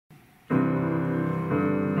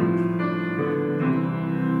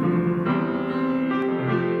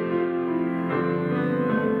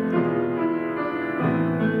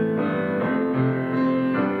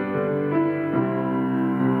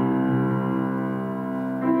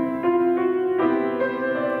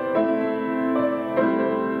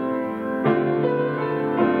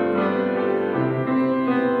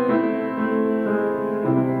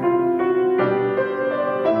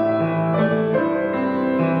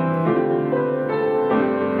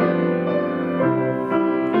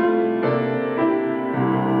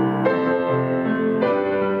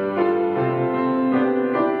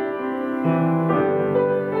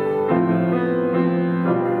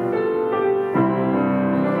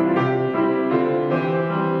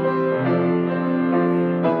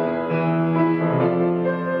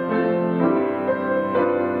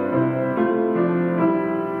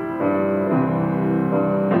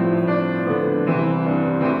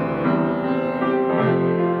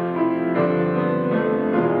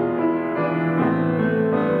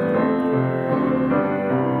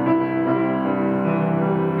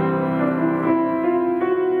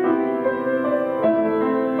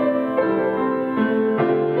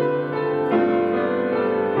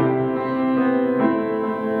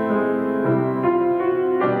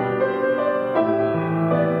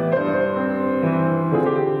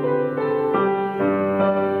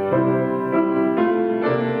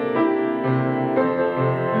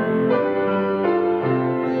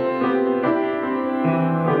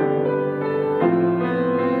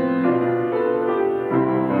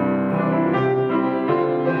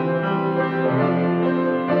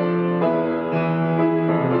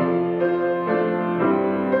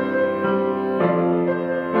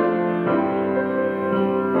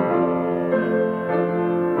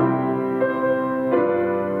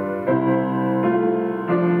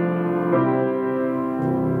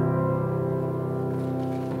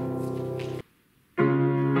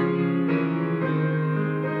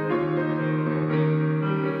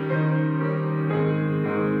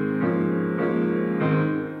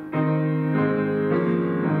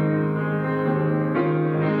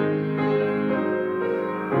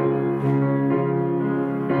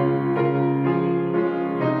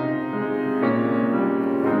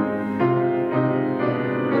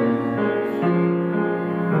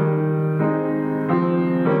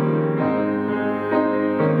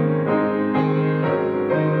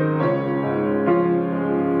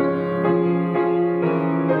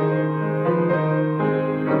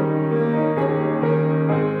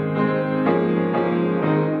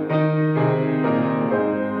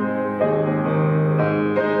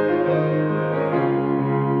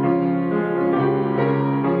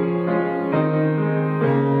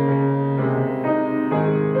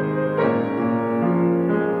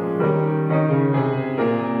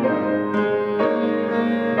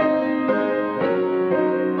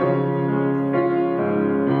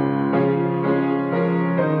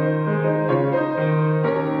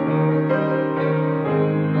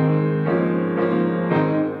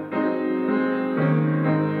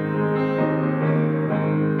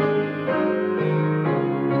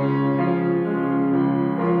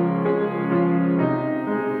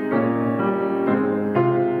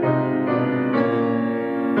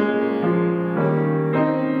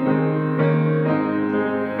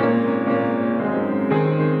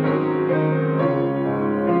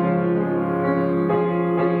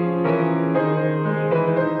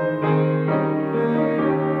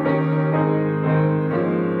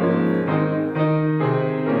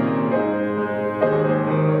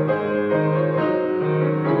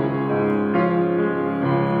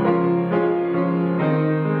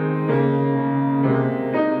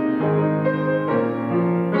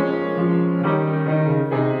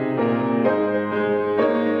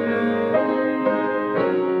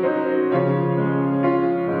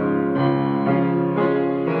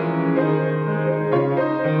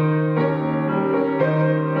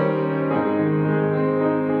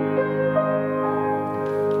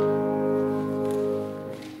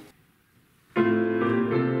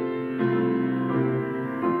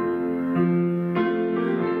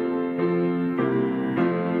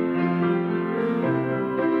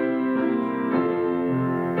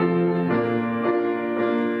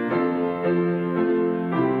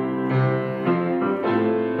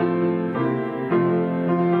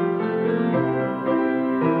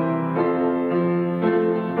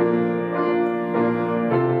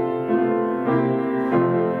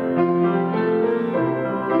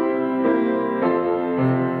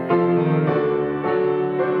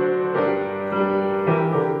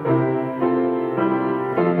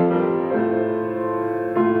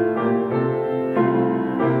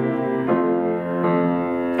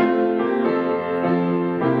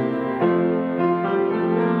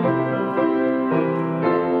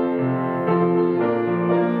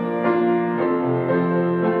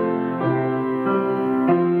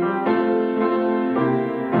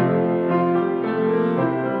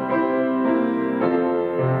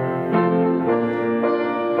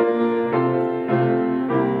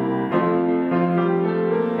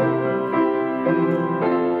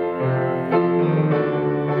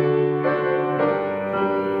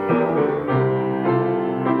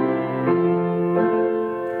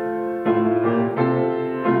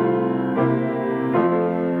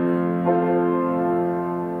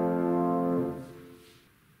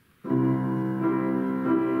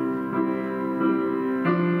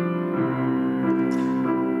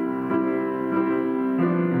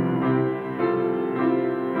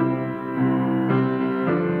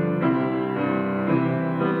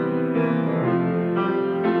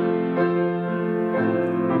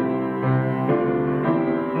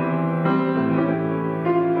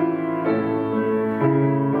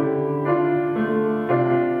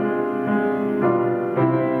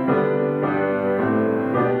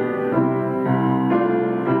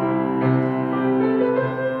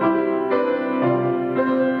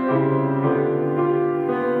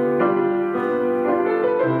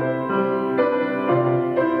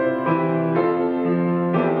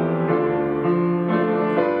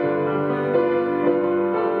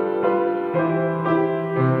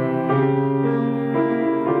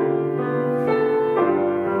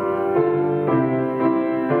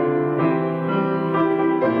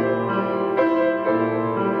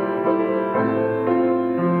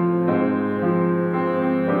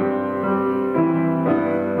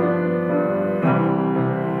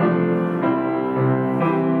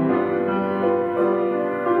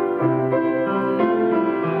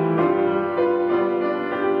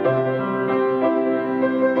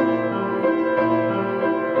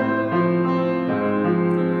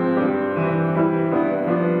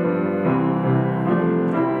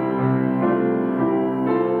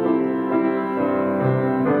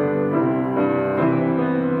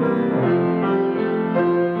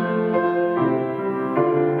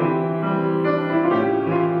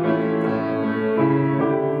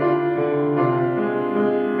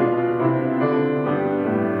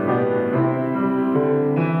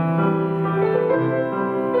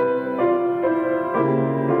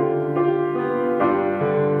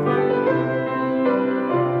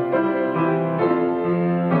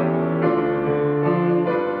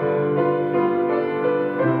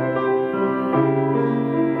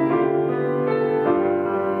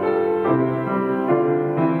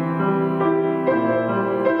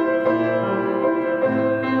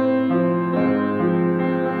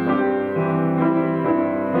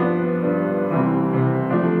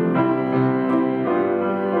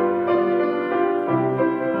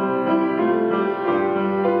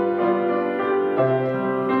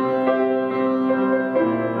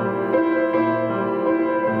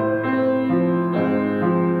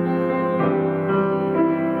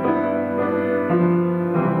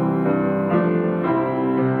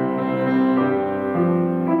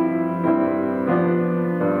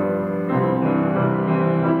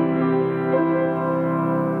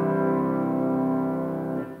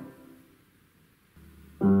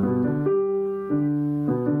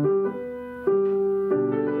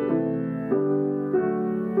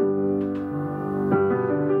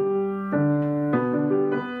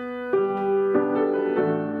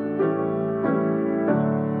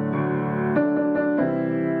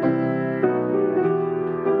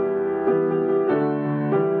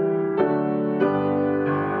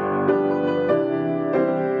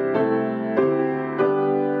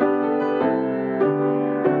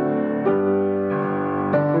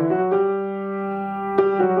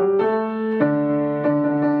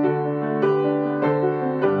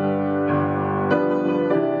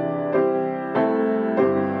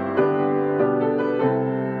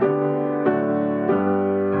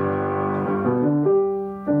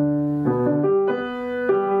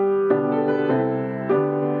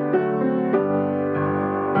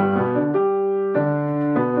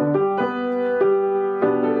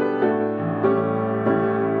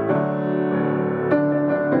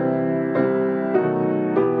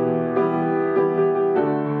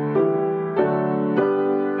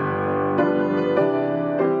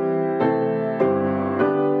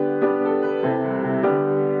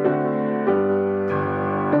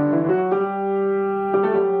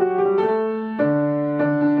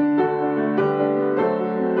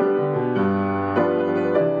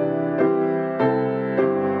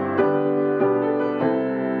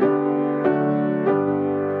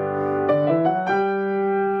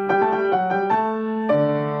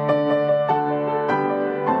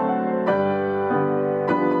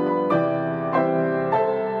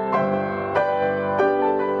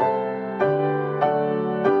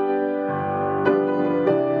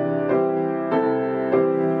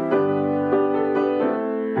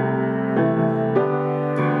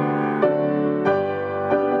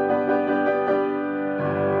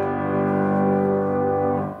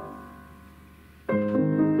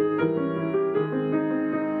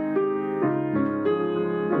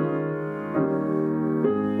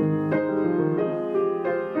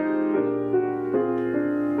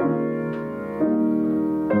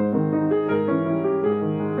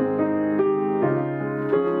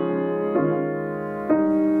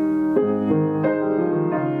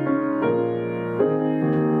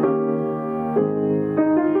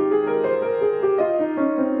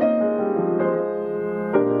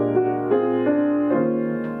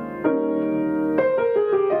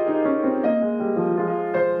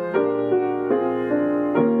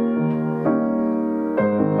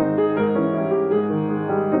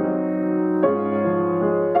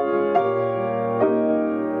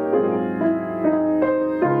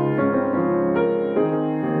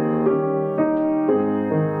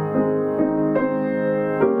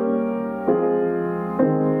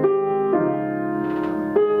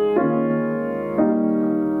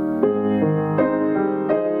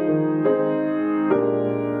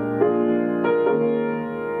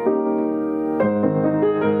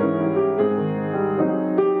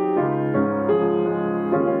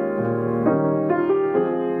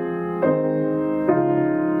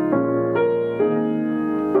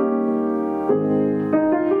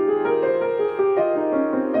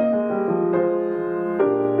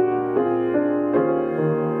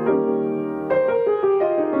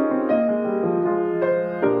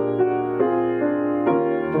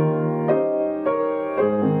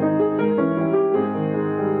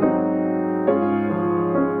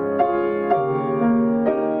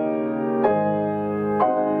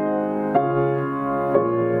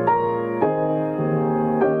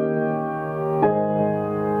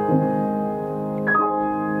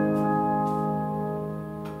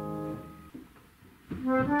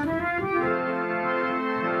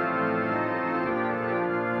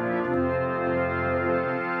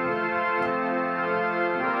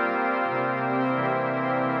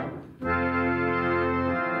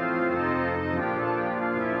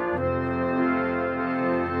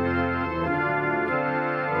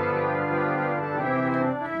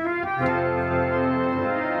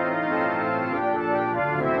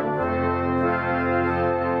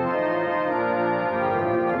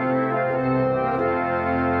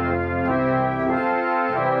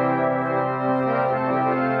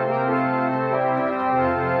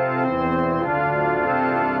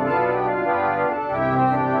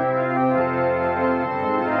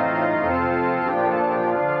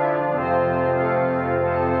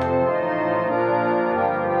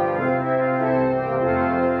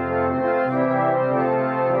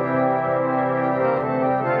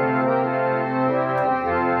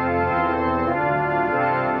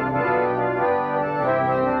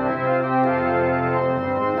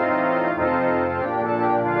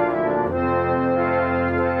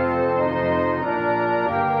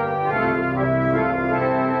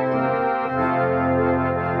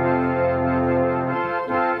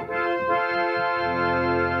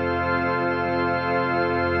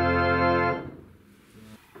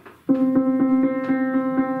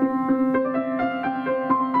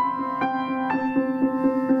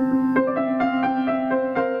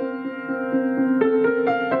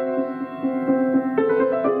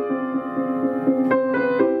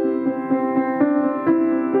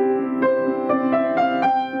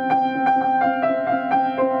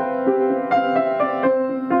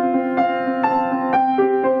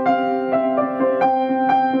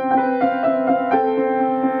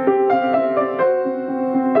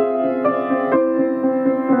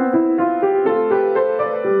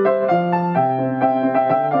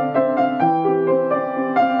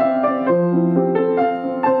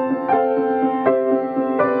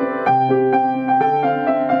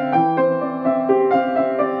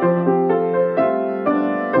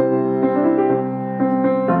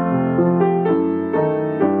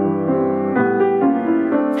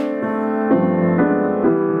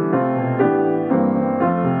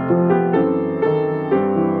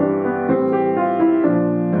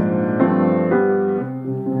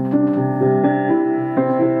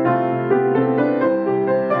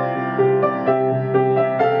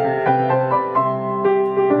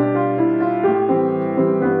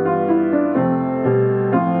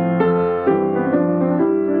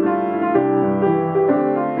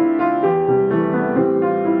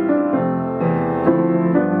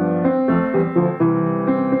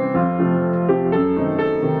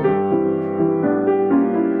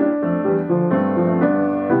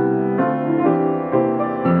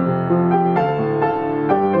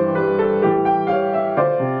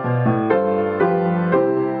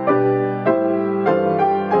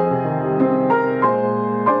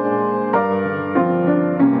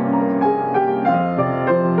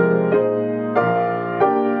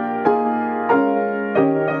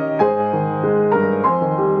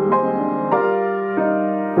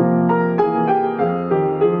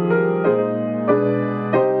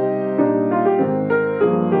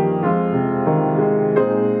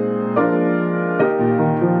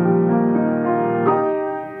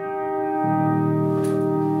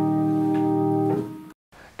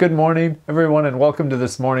Good morning, everyone, and welcome to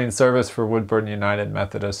this morning service for Woodburn United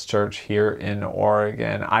Methodist Church here in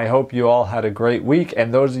Oregon. I hope you all had a great week,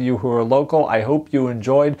 and those of you who are local, I hope you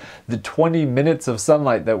enjoyed the 20 minutes of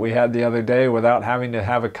sunlight that we had the other day without having to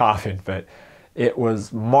have a coffin fit. It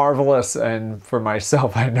was marvelous, and for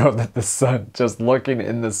myself, I know that the sun, just looking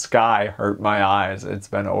in the sky, hurt my eyes. It's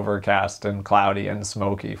been overcast and cloudy and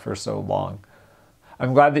smoky for so long.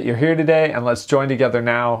 I'm glad that you're here today, and let's join together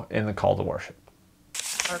now in the call to worship.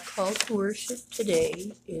 Our call to worship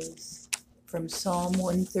today is from Psalm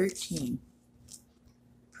 113.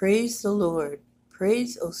 Praise the Lord.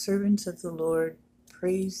 Praise, O servants of the Lord.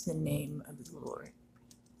 Praise the name of the Lord.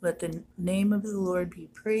 Let the name of the Lord be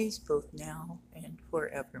praised both now and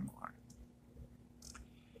forevermore.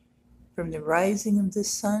 From the rising of the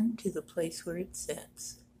sun to the place where it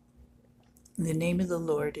sets, the name of the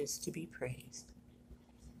Lord is to be praised.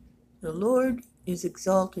 The Lord is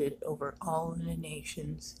exalted over all the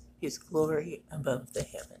nations, his glory above the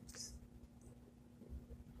heavens.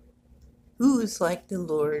 Who is like the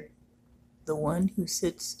Lord, the one who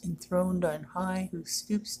sits enthroned on high, who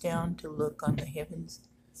stoops down to look on the heavens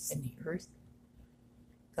and the earth?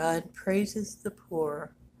 God raises the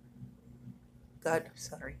poor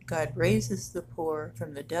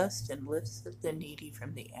from the dust and lifts up the needy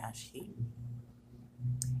from the ash heap.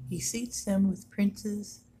 He seats them with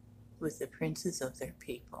the princes of their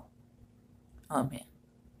people. Amen.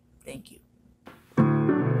 Thank you.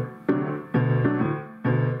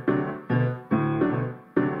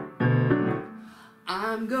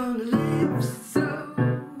 I'm gonna live so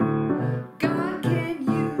God can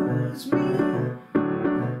use me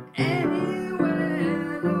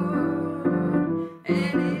anywhere, Lord,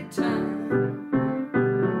 anytime.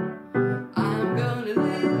 I'm gonna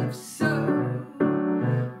live so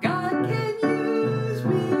God can use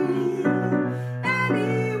me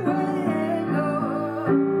anywhere,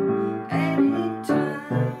 Lord, anytime.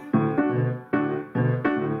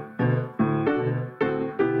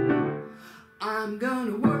 I'm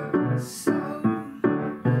gonna work so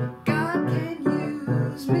God can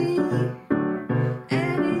use me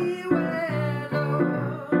anywhere,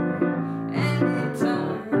 Lord,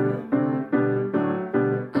 anytime.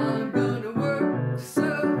 I'm gonna work so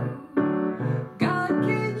God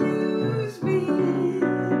can use me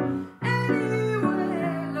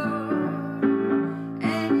anywhere, Lord,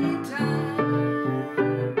 anytime.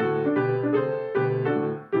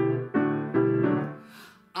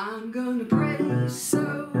 I'm gonna pray so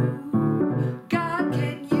God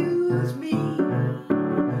can use me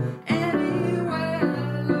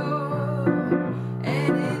anywhere, Lord,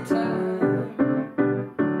 anytime.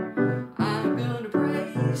 I'm gonna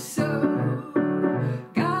pray so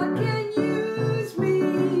God can use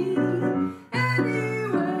me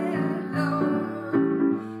anywhere, Lord,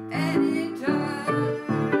 anytime.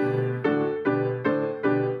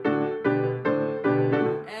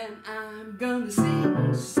 And I'm gonna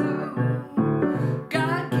sing so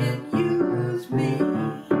God can use me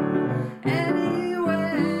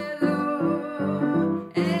anywhere,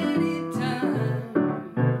 Lord, anytime.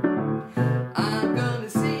 I'm gonna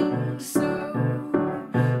sing so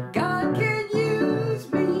God can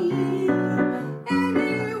use me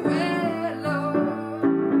anywhere,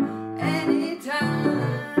 Lord, anytime.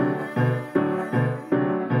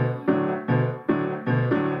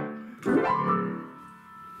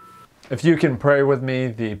 If you can pray with me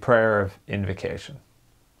the prayer of invocation.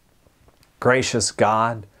 Gracious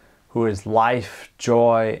God, who is life,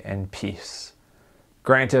 joy, and peace,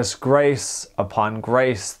 grant us grace upon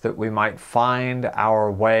grace that we might find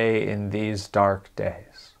our way in these dark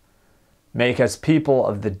days. Make us people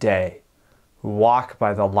of the day who walk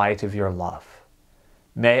by the light of your love.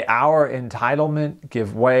 May our entitlement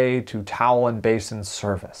give way to towel and basin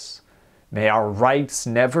service. May our rights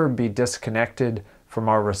never be disconnected from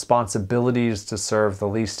our responsibilities to serve the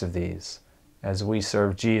least of these as we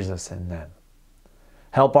serve Jesus in them.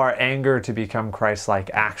 Help our anger to become Christ-like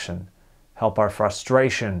action. Help our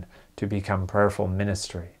frustration to become prayerful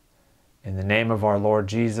ministry. In the name of our Lord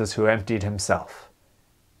Jesus, who emptied himself.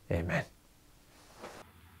 Amen.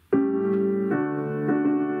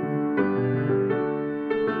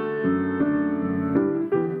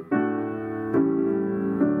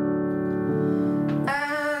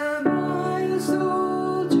 Am I a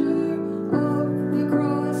soldier of the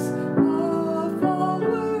cross, a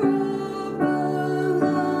follower of the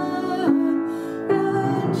Lamb?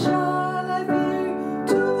 And shall I fear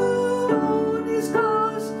to own his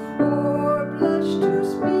cause, or blush to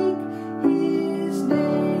speak his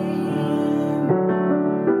name?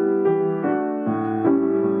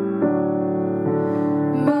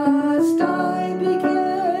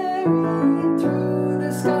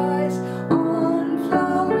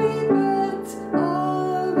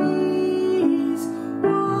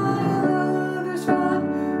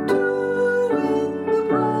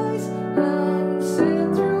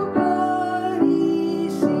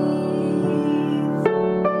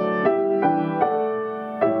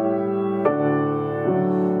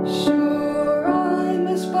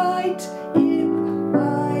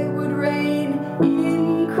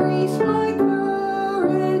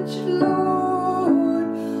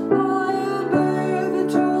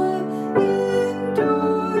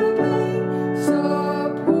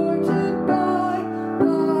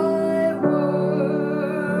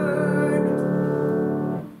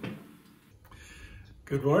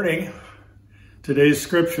 Today's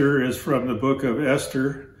scripture is from the book of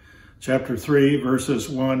Esther, chapter 3, verses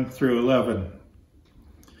 1 through 11.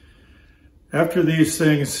 After these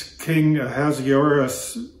things, King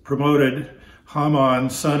Ahasuerus promoted Haman,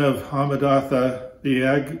 son of Hammedatha the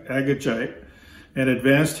Agagite, and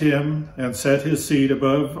advanced him and set his seat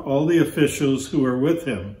above all the officials who were with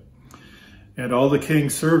him. And all the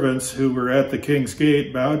king's servants who were at the king's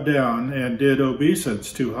gate bowed down and did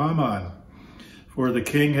obeisance to Haman, for the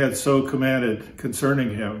king had so commanded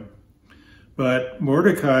concerning him. But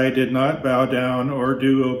Mordecai did not bow down or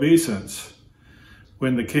do obeisance.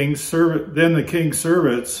 Then the king's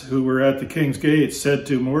servants who were at the king's gate said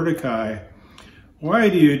to Mordecai, "Why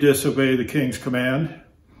do you disobey the king's command?"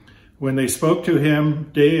 When they spoke to him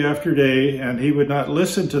day after day, and he would not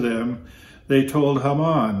listen to them, they told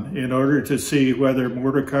Haman in order to see whether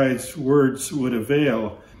Mordecai's words would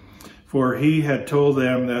avail, for he had told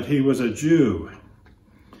them that he was a Jew.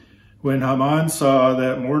 When Haman saw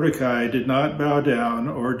that Mordecai did not bow down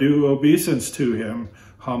or do obeisance to him,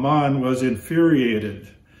 Haman was infuriated.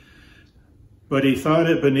 But he thought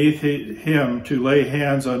it beneath him to lay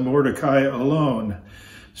hands on Mordecai alone.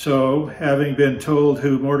 So, having been told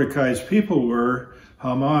who Mordecai's people were,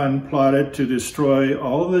 Haman plotted to destroy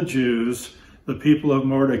all the Jews, the people of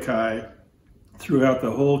Mordecai, throughout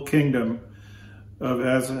the whole kingdom of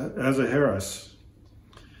Ahasuerus.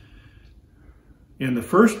 In the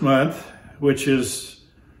first month, which is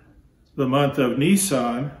the month of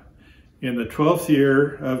Nisan, in the 12th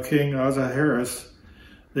year of King Ahasuerus,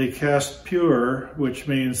 they cast pur, which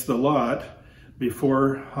means the lot,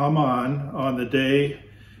 before Haman on the day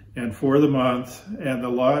and for the month, and the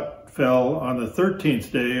lot fell on the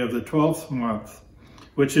 13th day of the 12th month,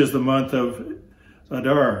 which is the month of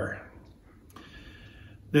Adar.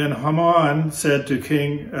 Then Haman said to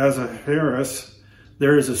King Ahasuerus,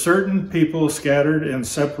 "There is a certain people scattered and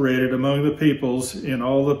separated among the peoples in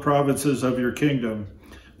all the provinces of your kingdom.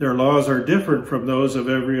 Their laws are different from those of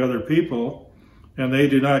every other people, and they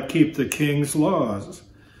do not keep the king's laws.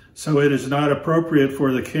 So it is not appropriate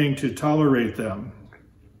for the king to tolerate them.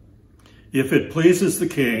 If it pleases the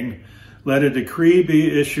king, let a decree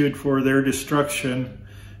be issued for their destruction,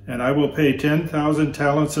 and I will pay 10,000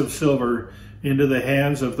 talents of silver into the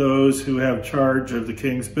hands of those who have charge of the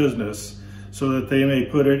king's business, so that they may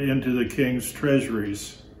put it into the king's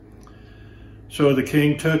treasuries." So the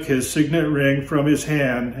king took his signet ring from his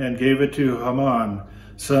hand and gave it to Haman,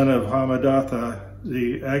 son of Hammedatha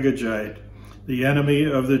the Agagite, the enemy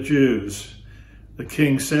of the Jews. The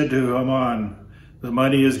king said to Haman, "The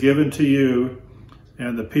money is given to you,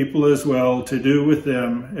 and the people as well, to do with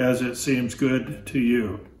them as it seems good to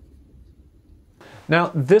you."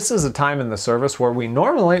 Now, this is a time in the service where we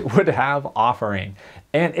normally would have offering,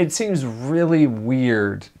 and it seems really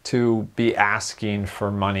weird to be asking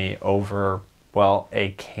for money over, well,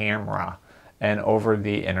 a camera and over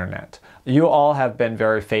the internet. You all have been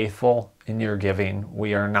very faithful in your giving.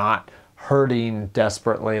 We are not hurting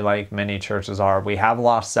desperately like many churches are. We have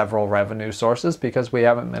lost several revenue sources because we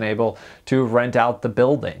haven't been able to rent out the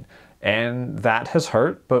building, and that has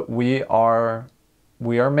hurt, but we are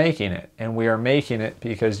making it, and we are making it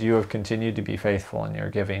because you have continued to be faithful in your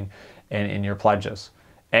giving and in your pledges.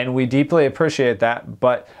 And we deeply appreciate that,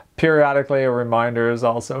 but periodically a reminder is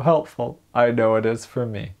also helpful. I know it is for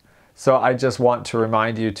me. So I just want to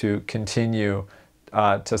remind you to continue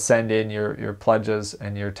to send in your pledges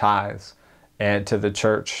and your tithes and to the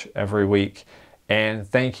church every week. And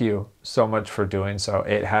thank you so much for doing so.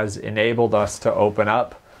 It has enabled us to open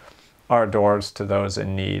up our doors to those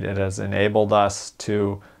in need. It has enabled us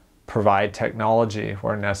to provide technology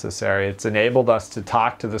where necessary. It's enabled us to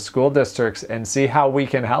talk to the school districts and see how we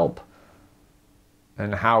can help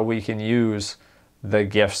and how we can use the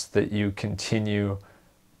gifts that you continue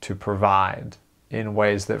to provide in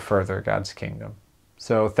ways that further God's kingdom.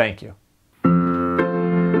 So thank you.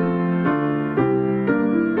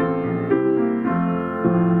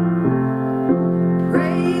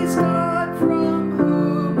 Praise God from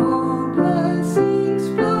whom all blessings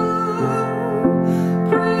flow.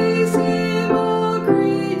 Praise Him, all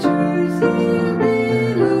creatures here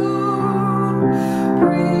below.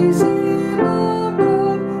 Praise Him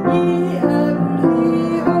above, ye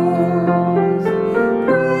heavenly hosts.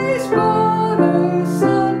 Praise Father,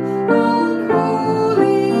 Son, and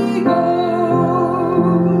Holy Ghost.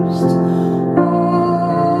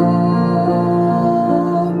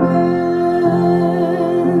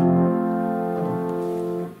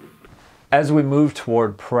 As we move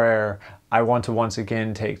toward prayer, I want to once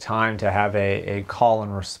again take time to have a call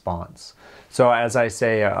and response. So as I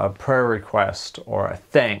say a prayer request or a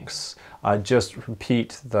thanks, just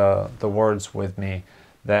repeat the words with me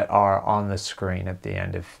that are on the screen at the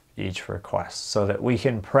end of each request so that we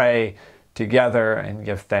can pray together and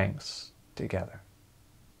give thanks together.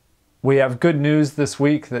 We have good news this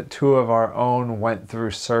week that 2 of our own went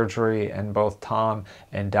through surgery, and both Tom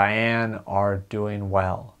and Diane are doing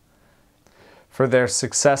well. For their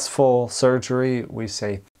successful surgery, we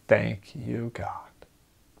say thank you, God.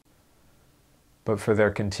 But for their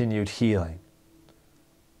continued healing,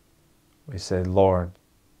 we say, Lord,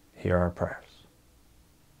 hear our prayers.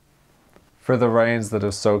 For the rains that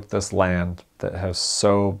have soaked this land that has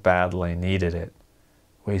so badly needed it,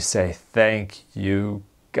 we say, thank you,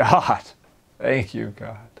 God. Thank you,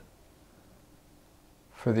 God.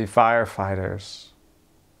 For the firefighters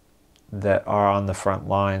that are on the front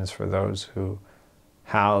lines, for those whose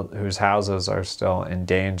houses are still in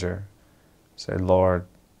danger, say, Lord,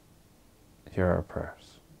 hear our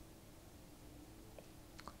prayers.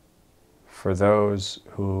 For those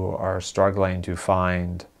who are struggling to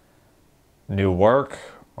find new work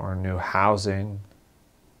or new housing,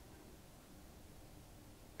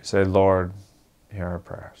 we say, Lord, hear our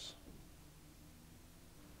prayers.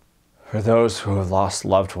 For those who have lost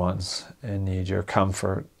loved ones and need your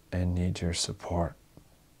comfort and need your support,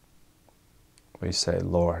 we say,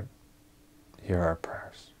 Lord, hear our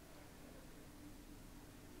prayers.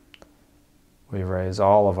 We raise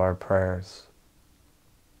all of our prayers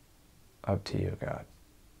up to you, God.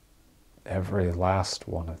 Every last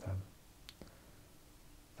one of them.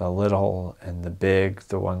 The little and the big,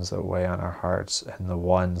 the ones that weigh on our hearts, and the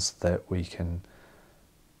ones that we can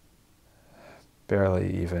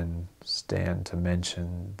barely even stand to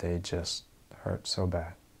mention. They just hurt so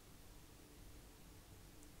bad.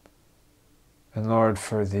 And Lord,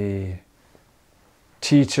 for the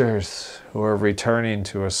teachers who are returning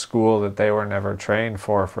to a school that they were never trained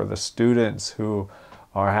for the students who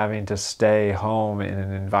are having to stay home in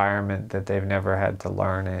an environment that they've never had to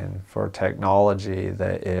learn in, for technology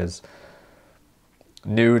that is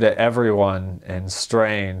new to everyone and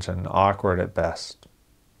strange and awkward at best,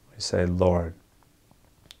 we say, Lord,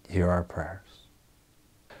 hear our prayers.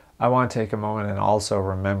 I want to take a moment and also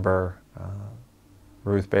remember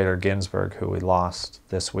Ruth Bader Ginsburg, who we lost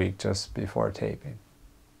this week just before taping.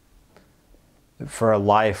 For a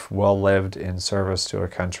life well lived in service to a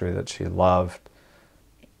country that she loved,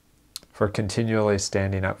 for continually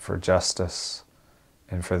standing up for justice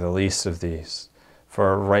and for the least of these,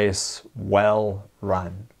 for a race well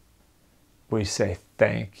run, we say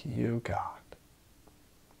thank you, God.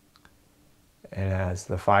 And as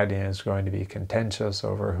the fighting is going to be contentious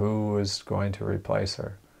over who is going to replace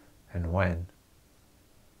her and when,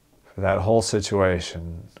 for that whole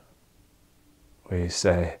situation, we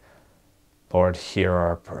say, Lord, hear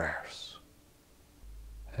our prayers.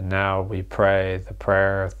 And now we pray the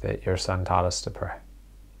prayer that your Son taught us to pray.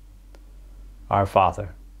 Our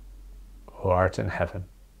Father, who art in heaven,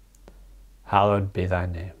 hallowed be thy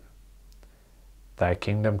name. Thy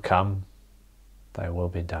kingdom come, thy will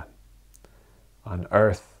be done, on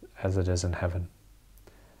earth as it is in heaven.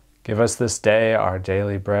 Give us this day our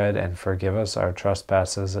daily bread, and forgive us our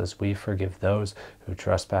trespasses as we forgive those who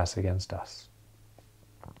trespass against us.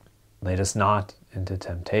 Lead us not into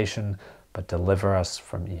temptation, but deliver us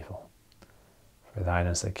from evil. For thine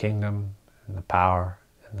is the kingdom, and the power,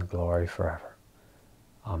 and the glory forever.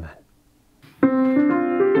 Amen.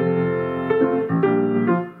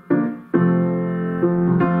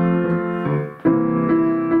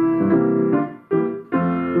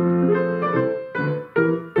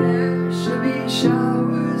 There shall be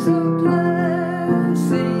showers of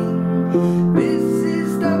blessing. This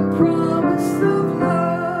is the promise of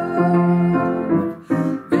love.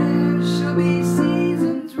 There shall be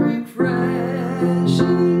seasons refreshing,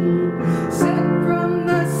 sent from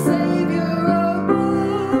the Savior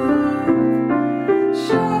above.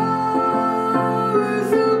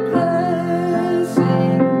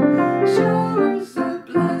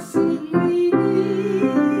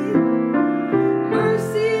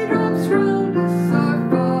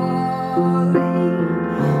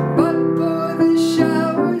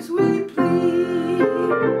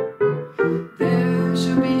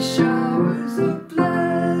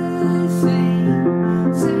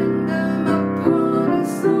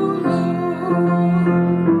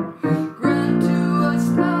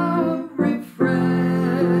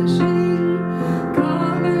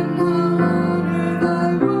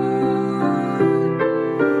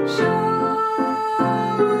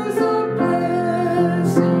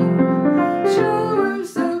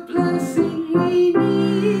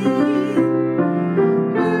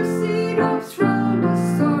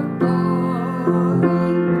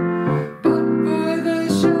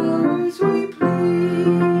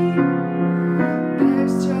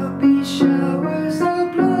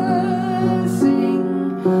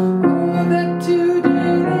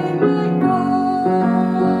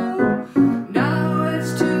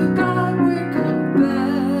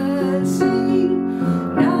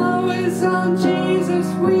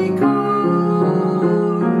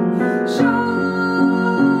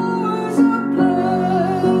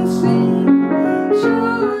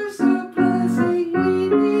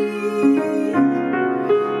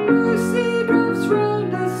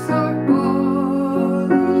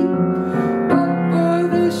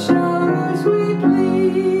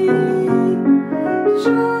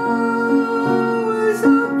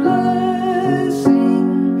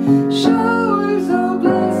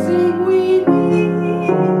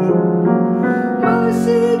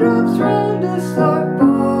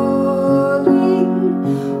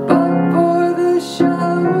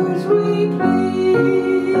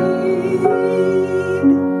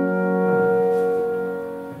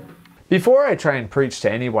 I try and preach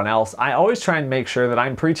to anyone else, I always try and make sure that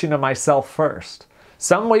I'm preaching to myself first.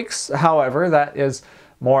 Some weeks, however, that is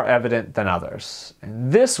more evident than others.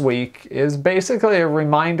 And this week is basically a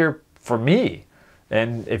reminder for me.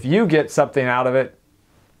 And if you get something out of it,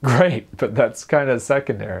 great, but that's kind of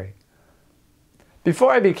secondary.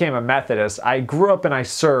 Before I became a Methodist, I grew up and I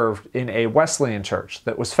served in a Wesleyan church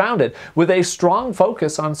that was founded with a strong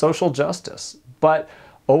focus on social justice, but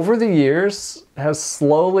over the years has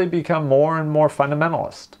slowly become more and more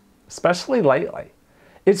fundamentalist, especially lately.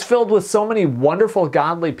 It's filled with so many wonderful,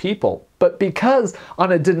 godly people, but because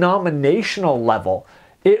on a denominational level,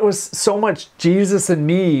 it was so much Jesus and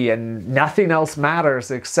me and nothing else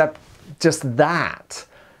matters except just that.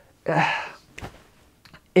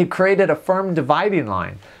 It created a firm dividing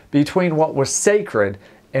line between what was sacred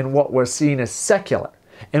and what was seen as secular.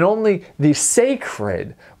 And only the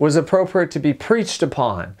sacred was appropriate to be preached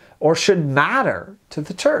upon or should matter to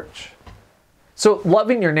the church. So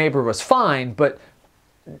loving your neighbor was fine, but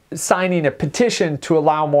signing a petition to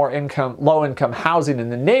allow more low-income housing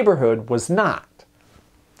in the neighborhood was not.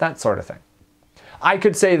 That sort of thing. I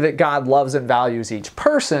could say that God loves and values each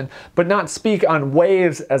person, but not speak on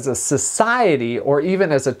ways as a society or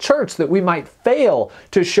even as a church that we might fail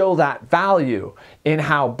to show that value in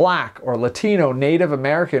how Black or Latino, Native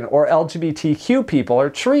American, or LGBTQ people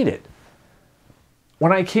are treated.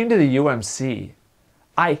 When I came to the UMC,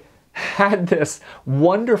 I had this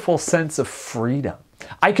wonderful sense of freedom.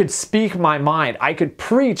 I could speak my mind. I could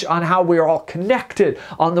preach on how we are all connected,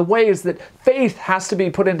 on the ways that faith has to be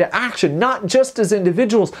put into action, not just as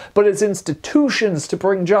individuals, but as institutions to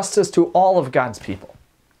bring justice to all of God's people.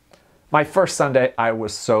 My first Sunday, I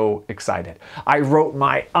was so excited. I wrote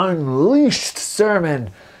my unleashed sermon,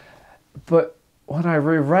 but when I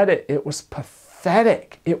reread it, it was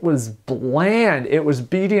pathetic. It was bland. It was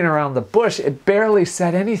beating around the bush. It barely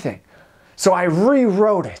said anything. So I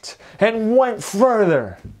rewrote it and went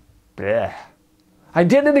further. Blech. I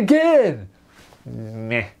did it again.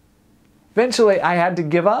 Meh. Eventually, I had to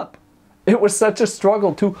give up. It was such a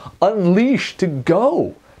struggle to unleash, to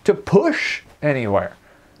go, to push anywhere.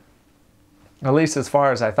 At least as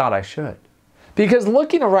far as I thought I should. Because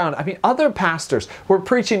looking around, other pastors were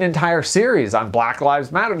preaching entire series on Black Lives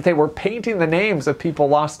Matter. They were painting the names of people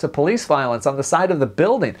lost to police violence on the side of the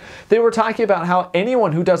building. They were talking about how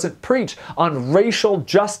anyone who doesn't preach on racial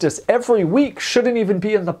justice every week shouldn't even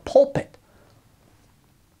be in the pulpit.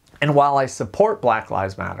 And while I support Black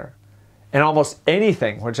Lives Matter, and almost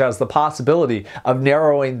anything which has the possibility of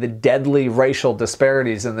narrowing the deadly racial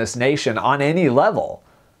disparities in this nation on any level,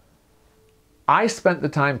 I spent the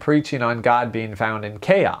time preaching on God being found in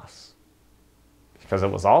chaos, because it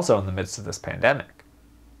was also in the midst of this pandemic.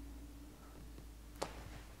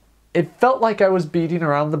 It felt like I was beating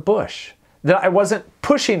around the bush, that I wasn't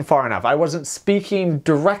pushing far enough, I wasn't speaking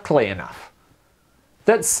directly enough.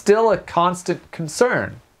 That's still a constant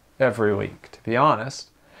concern every week, to be honest.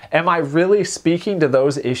 Am I really speaking to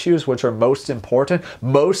those issues which are most important,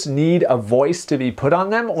 most need a voice to be put on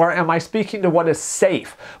them? Or am I speaking to what is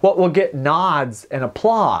safe, what will get nods and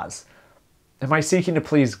applause? Am I seeking to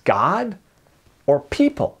please God or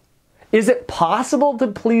people? Is it possible to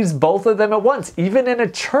please both of them at once, even in a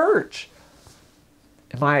church?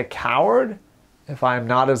 Am I a coward if I'm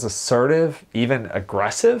not as assertive, even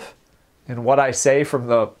aggressive, in what I say from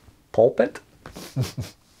the pulpit?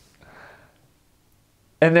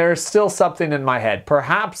 And there's still something in my head,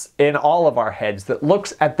 perhaps in all of our heads, that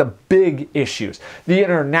looks at the big issues, the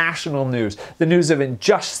international news, the news of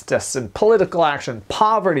injustice and political action,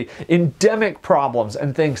 poverty, endemic problems,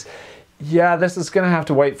 and thinks, yeah, this is going to have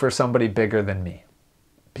to wait for somebody bigger than me.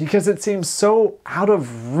 Because it seems so out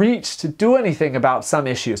of reach to do anything about some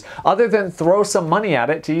issues, other than throw some money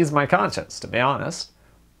at it to ease my conscience, to be honest.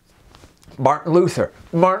 Martin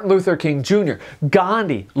Luther King Jr.,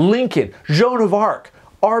 Gandhi, Lincoln, Joan of Arc,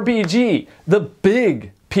 RBG, the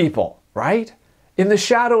big people, right? In the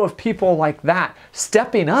shadow of people like that,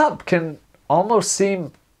 stepping up can almost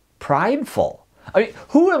seem prideful.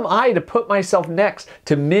 Who am I to put myself next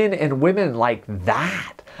to men and women like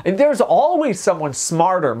that? And there's always someone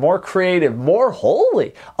smarter, more creative, more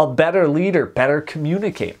holy, a better leader, better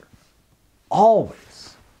communicator.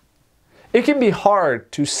 Always. It can be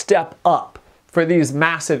hard to step up for these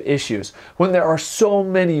massive issues when there are so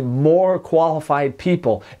many more qualified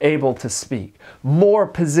people able to speak, more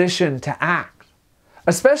positioned to act,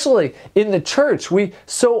 Especially in the church, we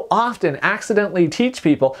so often accidentally teach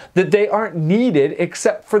people that they aren't needed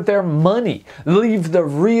except for their money. Leave the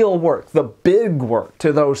real work, the big work,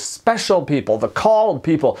 to those special people, the called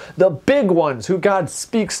people, the big ones who God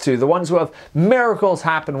speaks to, the ones who have miracles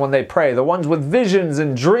happen when they pray, the ones with visions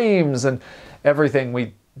and dreams and everything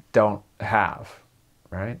we don't have,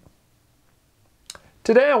 right?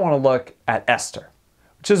 Today I want to look at Esther,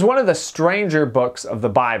 which is one of the stranger books of the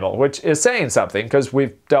Bible, which is saying something because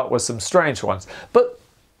we've dealt with some strange ones. But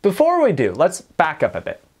before we do, let's back up a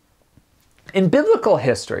bit. In biblical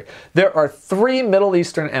history, there are three Middle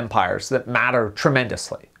Eastern empires that matter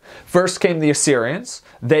tremendously. First came the Assyrians.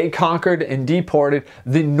 They conquered and deported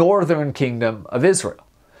the northern kingdom of Israel.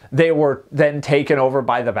 They were then taken over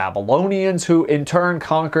by the Babylonians, who in turn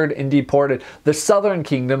conquered and deported the southern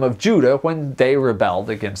kingdom of Judah when they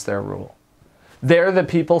rebelled against their rule. There the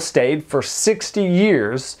people stayed for 60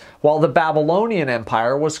 years while the Babylonian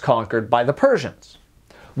Empire was conquered by the Persians.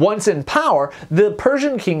 Once in power, the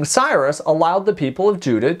Persian king Cyrus allowed the people of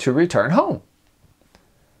Judah to return home.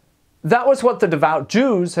 That was what the devout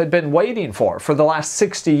Jews had been waiting for the last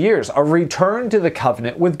 60 years, a return to the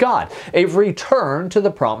covenant with God, a return to the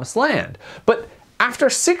promised land. But after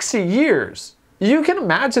 60 years, you can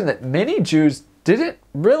imagine that many Jews didn't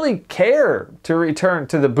really care to return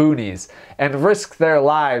to the boonies and risk their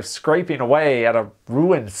lives scraping away at a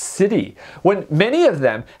ruined city, when many of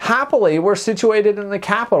them happily were situated in the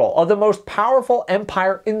capital of the most powerful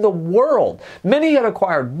empire in the world. Many had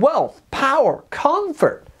acquired wealth, power,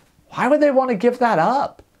 comfort. Why would they want to give that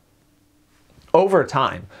up? Over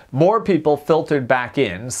time, more people filtered back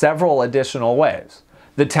in several additional ways.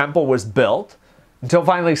 The temple was built, until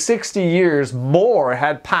finally 60 years more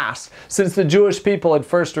had passed since the Jewish people had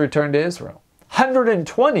first returned to Israel.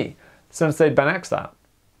 120 since they'd been exiled.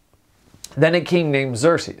 Then a king named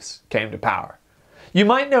Xerxes came to power. You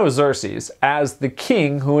might know Xerxes as the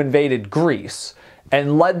king who invaded Greece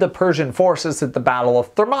and led the Persian forces at the Battle of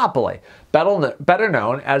Thermopylae, better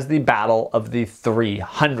known as the Battle of the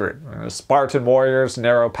 300. Spartan warriors,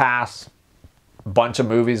 narrow pass, a bunch of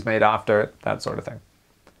movies made after it, that sort of thing.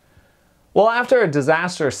 Well, after a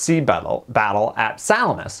disastrous sea battle at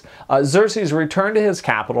Salamis, Xerxes returned to his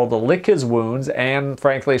capital to lick his wounds and,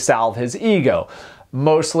 frankly, salve his ego,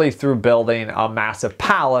 mostly through building a massive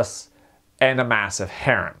palace and a massive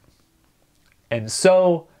harem. And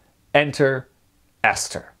so enter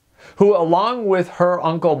Esther, who, along with her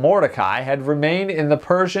uncle Mordecai, had remained in the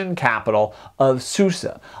Persian capital of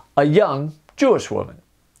Susa, a young Jewish woman.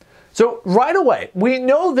 So right away, we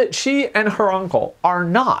know that she and her uncle are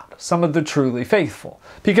not some of the truly faithful,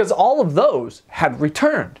 because all of those had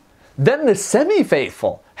returned. Then the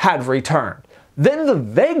semi-faithful had returned. Then the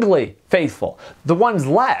vaguely faithful, the ones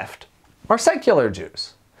left, are secular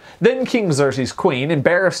Jews. Then King Xerxes' queen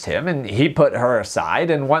embarrassed him, and he put her aside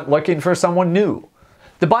and went looking for someone new.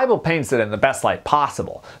 The Bible paints it in the best light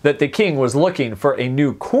possible, that the king was looking for a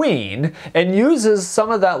new queen, and uses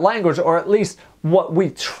some of that language, or at least what we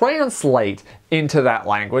translate into that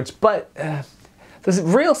language, but the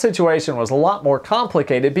real situation was a lot more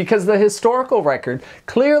complicated because the historical record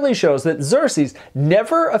clearly shows that Xerxes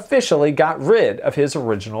never officially got rid of his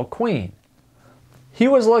original queen. He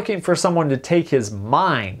was looking for someone to take his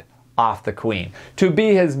mind off the queen, to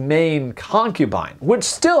be his main concubine, which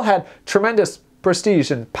still had tremendous prestige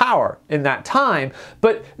and power in that time,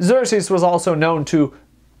 but Xerxes was also known to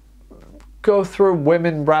go through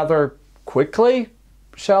women rather quickly,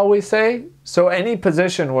 shall we say? So any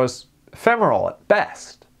position was ephemeral at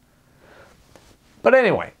best. But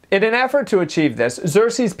anyway, in an effort to achieve this,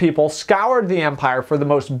 Xerxes' people scoured the empire for the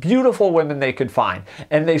most beautiful women they could find,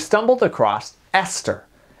 and they stumbled across Esther.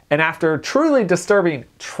 And after a truly disturbing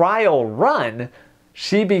trial run,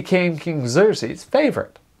 she became King Xerxes'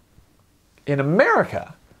 favorite. In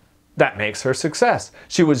America, that makes her success.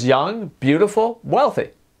 She was young, beautiful,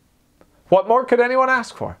 wealthy. What more could anyone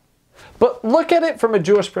ask for? But look at it from a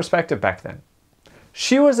Jewish perspective back then.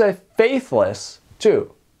 She was a faithless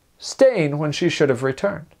Jew, staying when she should have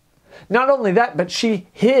returned. Not only that, but she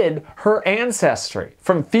hid her ancestry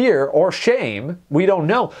from fear or shame, we don't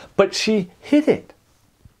know, but she hid it.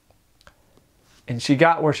 And she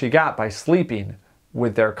got where she got by sleeping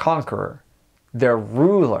with their conqueror, their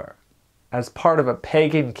ruler, as part of a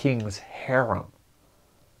pagan king's harem.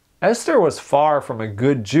 Esther was far from a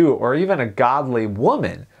good Jew or even a godly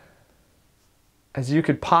woman as you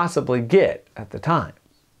could possibly get at the time.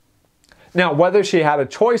 Now, whether she had a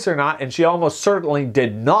choice or not, and she almost certainly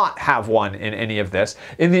did not have one in any of this,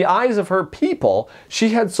 in the eyes of her people, she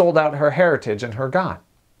had sold out her heritage and her God.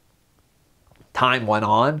 Time went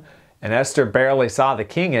on, and Esther barely saw the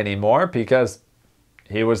king anymore because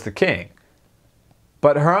He was the king.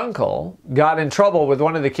 But her uncle got in trouble with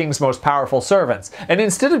one of the king's most powerful servants. And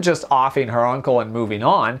instead of just offing her uncle and moving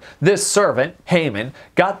on, this servant, Haman,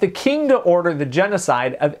 got the king to order the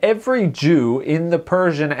genocide of every Jew in the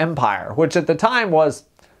Persian Empire, which at the time was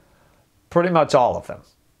pretty much all of them.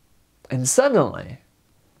 And suddenly,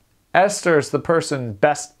 Esther's the person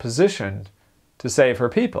best positioned to save her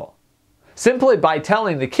people, simply by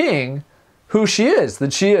telling the king who she is,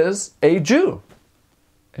 that she is a Jew.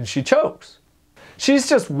 And she chokes. She's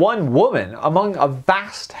just one woman among a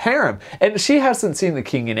vast harem, and she hasn't seen the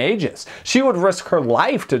king in ages. She would risk her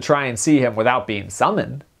life to try and see him without being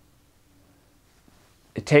summoned.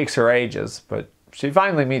 It takes her ages, but she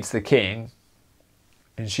finally meets the king,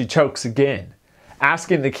 and she chokes again,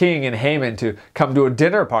 asking the king and Haman to come to a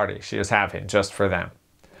dinner party she is having just for them.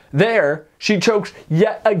 There, she chokes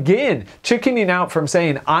yet again, chickening out from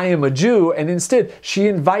saying, "I am a Jew," and instead she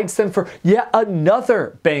invites them for yet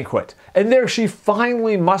another banquet. And there she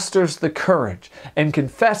finally musters the courage and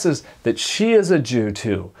confesses that she is a Jew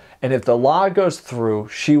too, and if the law goes through,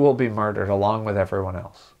 she will be murdered along with everyone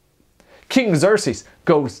else. King Xerxes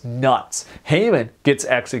goes nuts. Haman gets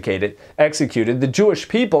executed. The Jewish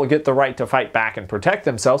people get the right to fight back and protect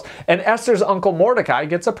themselves, and Esther's uncle Mordecai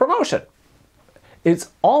gets a promotion. It's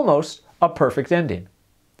almost a perfect ending.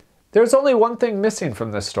 There's only one thing missing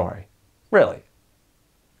from this story. Really.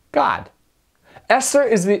 God. Esther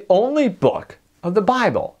is the only book of the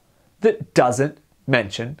Bible that doesn't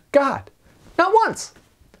mention God. Not once.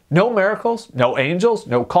 No miracles, no angels,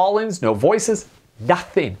 no callings, no voices,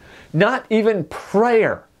 nothing. Not even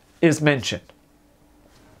prayer is mentioned.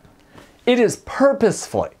 It is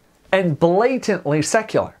purposefully and blatantly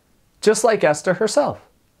secular, just like Esther herself.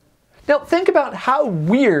 Now think about how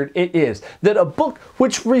weird it is that a book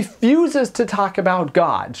which refuses to talk about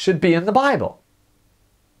God should be in the Bible.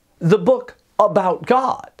 The book about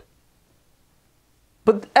God.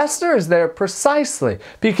 But Esther is there precisely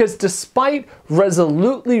because despite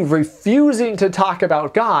resolutely refusing to talk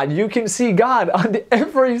about God, you can see God on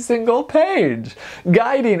every single page,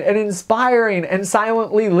 guiding and inspiring and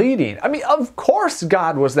silently leading. I mean, of course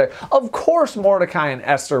God was there. Of course Mordecai and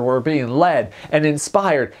Esther were being led and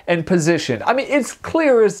inspired and positioned. I mean, it's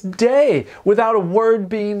clear as day without a word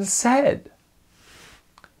being said.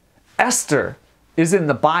 Esther is in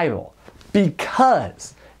the Bible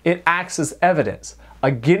because it acts as evidence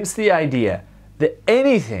against the idea that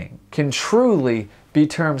anything can truly be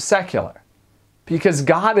termed secular, because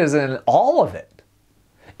God is in all of it.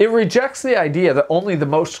 It rejects the idea that only the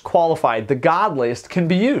most qualified, the godliest, can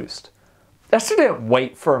be used. Esther didn't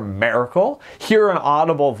wait for a miracle, hear an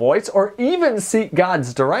audible voice, or even seek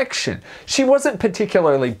God's direction. She wasn't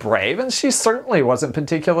particularly brave, and she certainly wasn't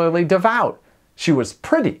particularly devout. She was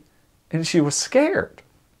pretty, and she was scared.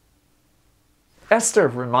 Esther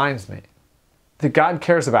reminds me that God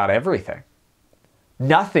cares about everything.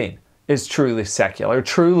 Nothing is truly secular,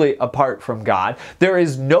 truly apart from God. There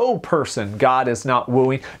is no person God is not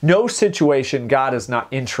wooing, no situation God is not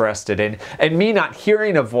interested in, and me not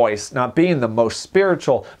hearing a voice, not being the most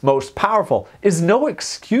spiritual, most powerful, is no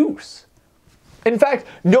excuse. In fact,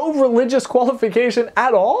 no religious qualification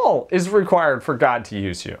at all is required for God to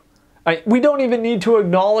use you. We don't even need to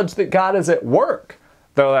acknowledge that God is at work,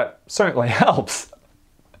 though that certainly helps.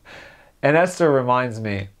 And Esther reminds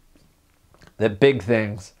me that big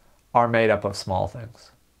things are made up of small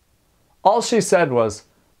things. All she said was,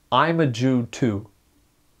 "I'm a Jew too."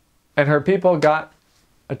 And her people got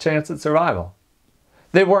a chance at survival.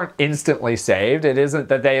 They weren't instantly saved. It isn't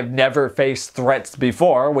that they have never faced threats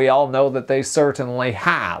before. We all know that they certainly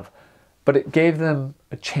have. But it gave them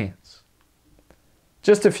a chance.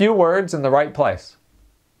 Just a few words in the right place.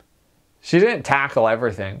 She didn't tackle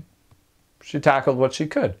everything. She tackled what she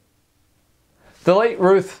could. The late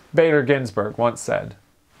Ruth Bader Ginsburg once said,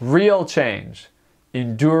 "Real change,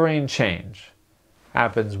 enduring change,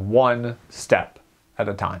 happens one step at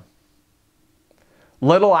a time."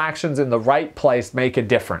 Little actions in the right place make a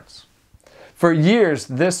difference. For years,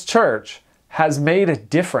 this church has made a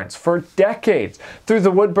difference for decades through the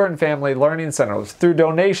Woodburn Family Learning Center, through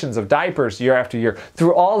donations of diapers year after year,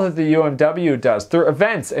 through all that the UMW does, through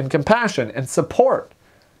events and compassion and support.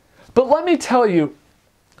 But let me tell you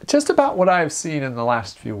just about what I've seen in the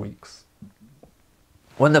last few weeks.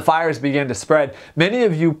 When the fires began to spread, many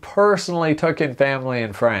of you personally took in family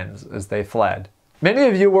and friends as they fled. Many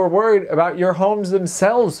of you were worried about your homes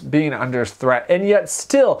themselves being under threat, and yet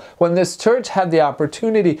still, when this church had the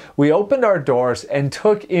opportunity, we opened our doors and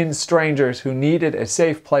took in strangers who needed a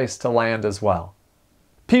safe place to land as well.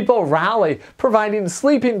 People rallied, providing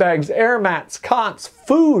sleeping bags, air mats, cots,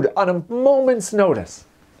 food on a moment's notice.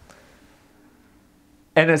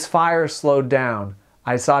 And as fire slowed down,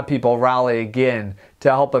 I saw people rally again to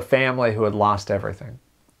help a family who had lost everything.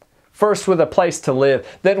 First with a place to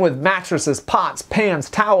live, then with mattresses, pots, pans,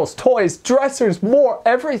 towels, toys, dressers, more,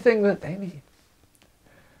 everything that they need.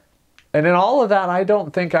 And in all of that, I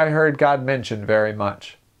don't think I heard God mentioned very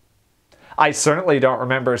much. I certainly don't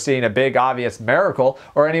remember seeing a big obvious miracle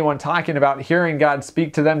or anyone talking about hearing God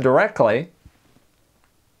speak to them directly.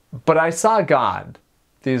 But I saw God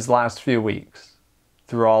these last few weeks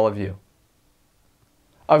through all of you.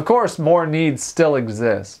 Of course, more needs still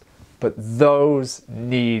exist, but those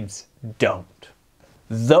needs don't.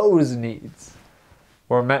 Those needs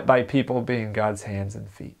were met by people being God's hands and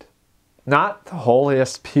feet. Not the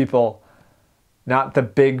holiest people, not the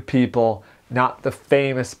big people, not the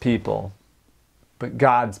famous people, but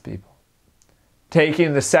God's people.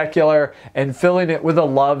 Taking the secular and filling it with a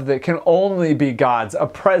love that can only be God's, a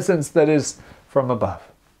presence that is from above.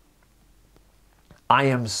 I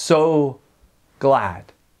am so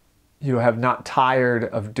glad you have not tired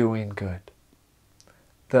of doing good.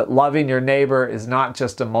 That loving your neighbor is not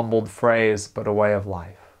just a mumbled phrase, but a way of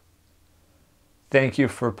life. Thank you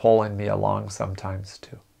for pulling me along sometimes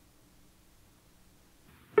too.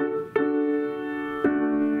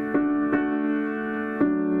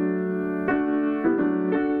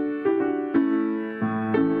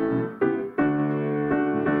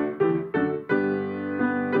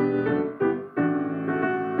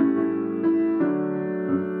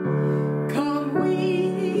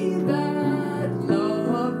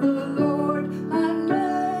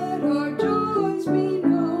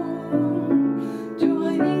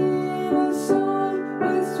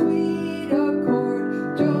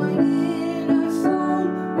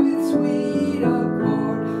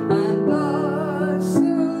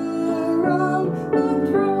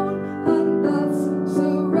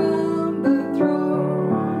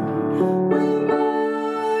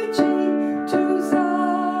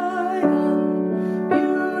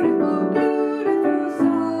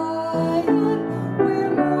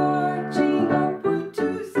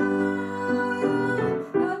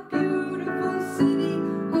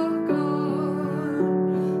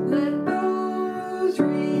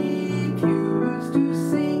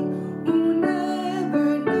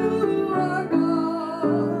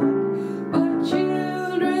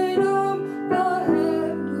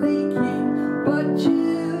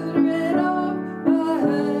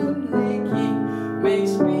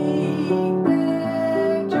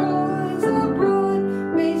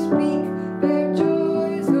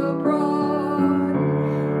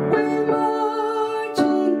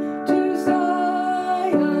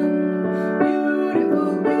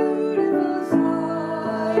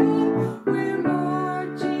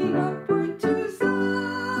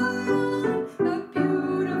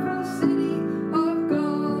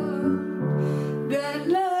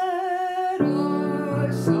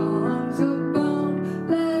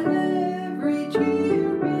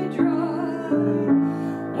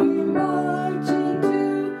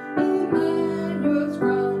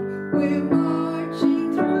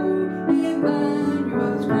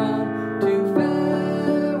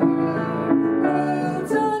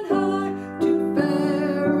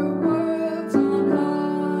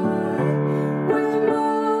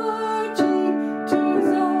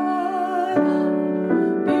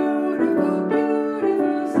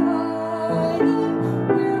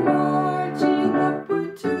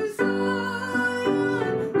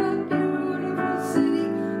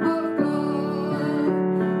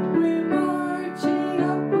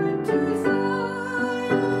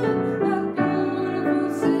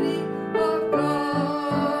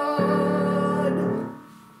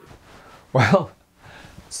 Well,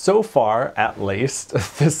 so far, at least,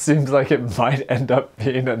 this seems like it might end up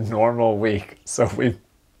being a normal week. So we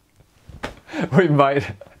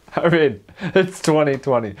might, I mean, it's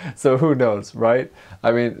 2020, so who knows, right?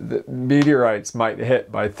 I mean, the meteorites might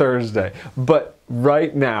hit by Thursday, but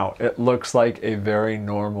right now it looks like a very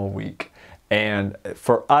normal week. And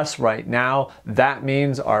for us right now, that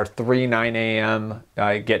means our 9 a.m.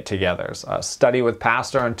 get-togethers. Study with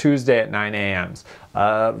Pastor on Tuesday at 9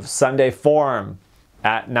 a.m. Sunday Forum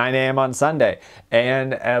at 9 a.m. on Sunday.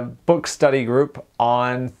 And a book study group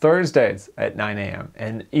on Thursdays at 9 a.m.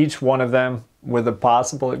 And each one of them, with the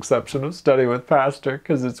possible exception of Study with Pastor,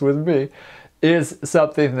 because it's with me, is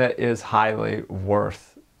something that is highly worth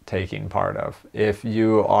taking part of. If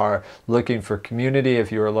you are looking for community,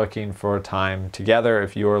 if you are looking for time together,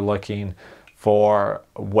 if you are looking for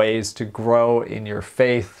ways to grow in your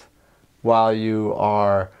faith while you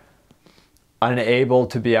are unable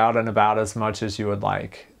to be out and about as much as you would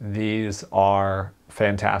like, these are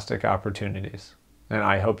fantastic opportunities. and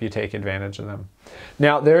I hope you take advantage of them.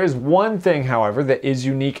 Now, there is one thing, however, that is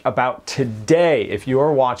unique about today. If you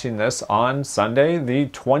are watching this on Sunday, the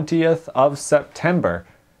 20th of September,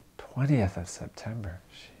 20th of September.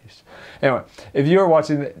 Jeez. Anyway, if you are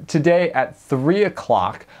watching today at 3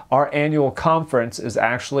 o'clock, our annual conference is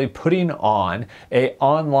actually putting on an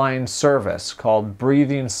online service called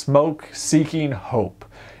Breathing Smoke, Seeking Hope.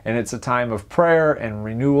 And it's a time of prayer and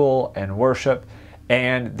renewal and worship.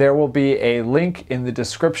 And there will be a link in the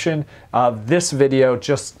description of this video,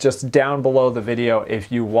 just down below the video,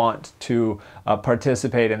 if you want to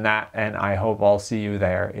participate in that. And I hope I'll see you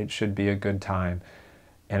there. It should be a good time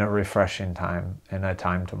and a refreshing time and a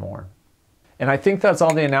time to mourn. And I think that's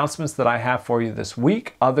all the announcements that I have for you this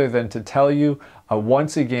week, other than to tell you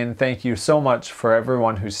once again, thank you so much for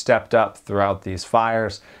everyone who stepped up throughout these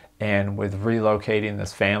fires and with relocating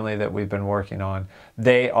this family that we've been working on.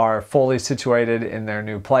 They are fully situated in their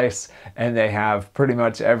new place, and they have pretty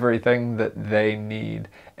much everything that they need.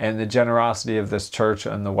 And the generosity of this church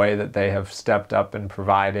and the way that they have stepped up and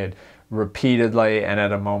provided repeatedly and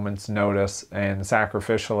at a moment's notice and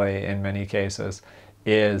sacrificially in many cases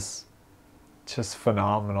is just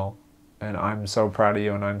phenomenal. And I'm so proud of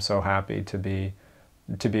you, and I'm so happy to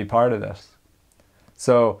be part of this.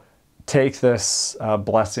 So take this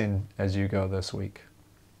blessing as you go this week.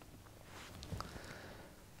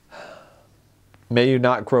 May you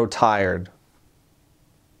not grow tired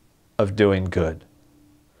of doing good.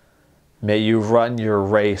 May you run your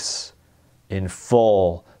race in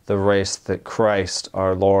full, the race that Christ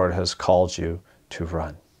our Lord has called you to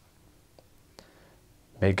run.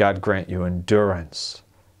 May God grant you endurance,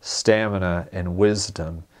 stamina, and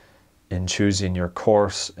wisdom in choosing your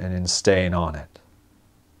course and in staying on it.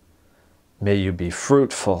 May you be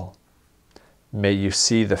fruitful. May you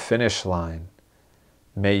see the finish line.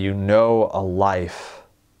 May you know a life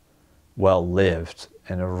well lived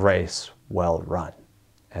and a race well run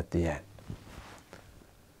at the end.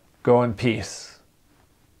 Go in peace.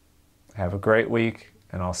 Have a great week,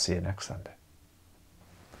 and I'll see you next Sunday.